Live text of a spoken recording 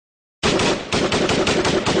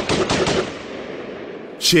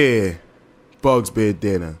Cheer, Bugs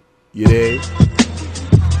Bandana, you there?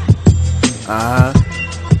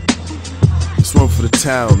 This one for the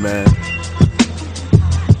town, man.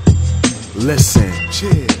 Listen,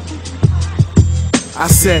 cheer. I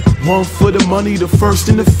said, one for the money, the first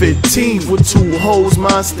and the 15th. With two hoes,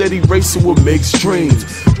 mind steady racing with mixed dreams.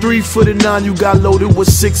 3 for the 9, you got loaded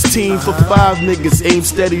with 16. For 5 niggas, aim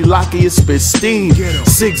steady, locky and spit steam.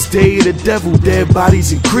 6 day of the devil, dead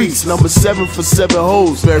bodies and creeks. Number 7 for 7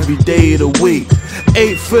 hoes for every day of the week.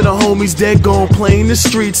 8 for the homies that gon' play in the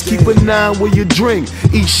streets. Keep a 9 where you drink,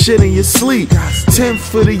 eat shit in your sleep. 10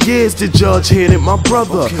 for the years the judge handed my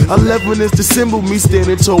brother. 11 is the symbol, me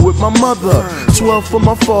standing tall with my mother. 12 for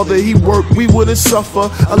my father, he worked, we wouldn't suffer.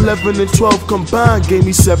 11 and 12 combined gave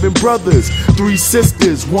me 7 brothers. 3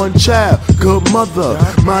 sisters, 1 child, good mother.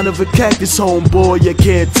 Mind of a cactus, homeboy, you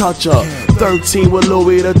can't touch her. 13 with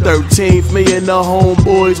Louis the 13th. Me and the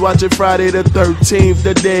homeboys watching Friday the 13th,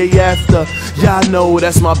 the day after. Y'all know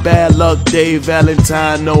that's my bad luck day.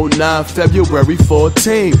 Valentine 09, February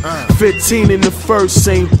 14. 15 in the first,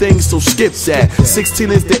 same thing, so skip that.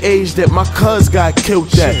 16 is the age that my cuz got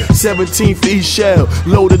killed at. 17 for each shell,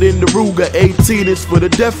 loaded in the Ruger. 18 is for the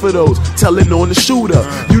death of those, telling on the shooter.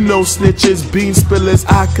 You know snitches, bean spillers,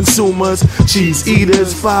 eye consumers, cheese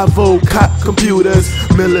eaters, 5-0 cop computers,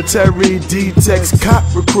 military D-Tex cop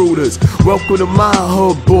recruiters. Welcome to my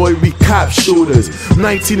hood, boy, we cop shooters.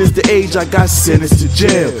 19 is the age I got sentenced to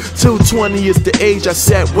jail. Till 20 is the age I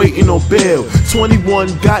sat waiting on bail.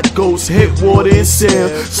 21 got ghosts, hit water and sail.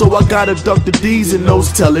 So I got abducted D's and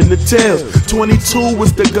those telling the tales. 22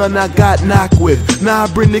 was the gun I got knocked with. Now I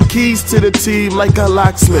bring the keys to the team like a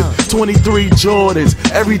locksmith. 23 Jordans,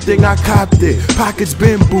 everything I copped it. Pockets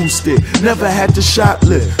been boosted, never had to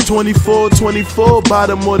shoplift. 24,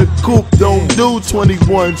 bottom of the coupe, don't do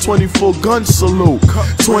 21, 24 gun salute.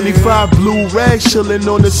 25 blue rags chillin'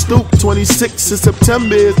 on the stoop. 26 in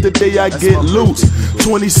September is the day I get loose.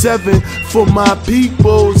 27 for my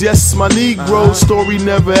peoples, yes my Negro. Story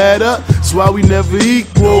never add up, that's why we never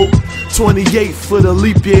equal. 28 for the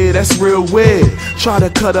leap year, that's real weird. Try to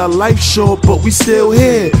cut our life short, but we still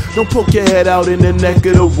here. Don't poke your head out in the neck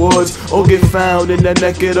of the woods, or get found in the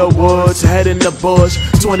neck of the woods. Head in the bush,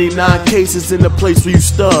 29 cases in the place where you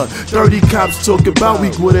stood. 30 cops talk about we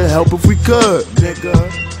wouldn't help if we could, nigga.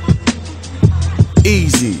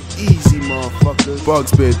 Easy, motherfuckers.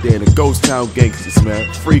 Bugs Bandana, Ghost Town Gangsters,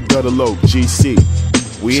 man. Free Gutter Low, GC.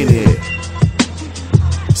 We in here.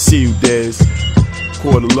 See you, Dez.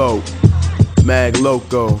 Quarter Low, Mag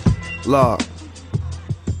Loco, Law.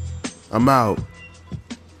 I'm out.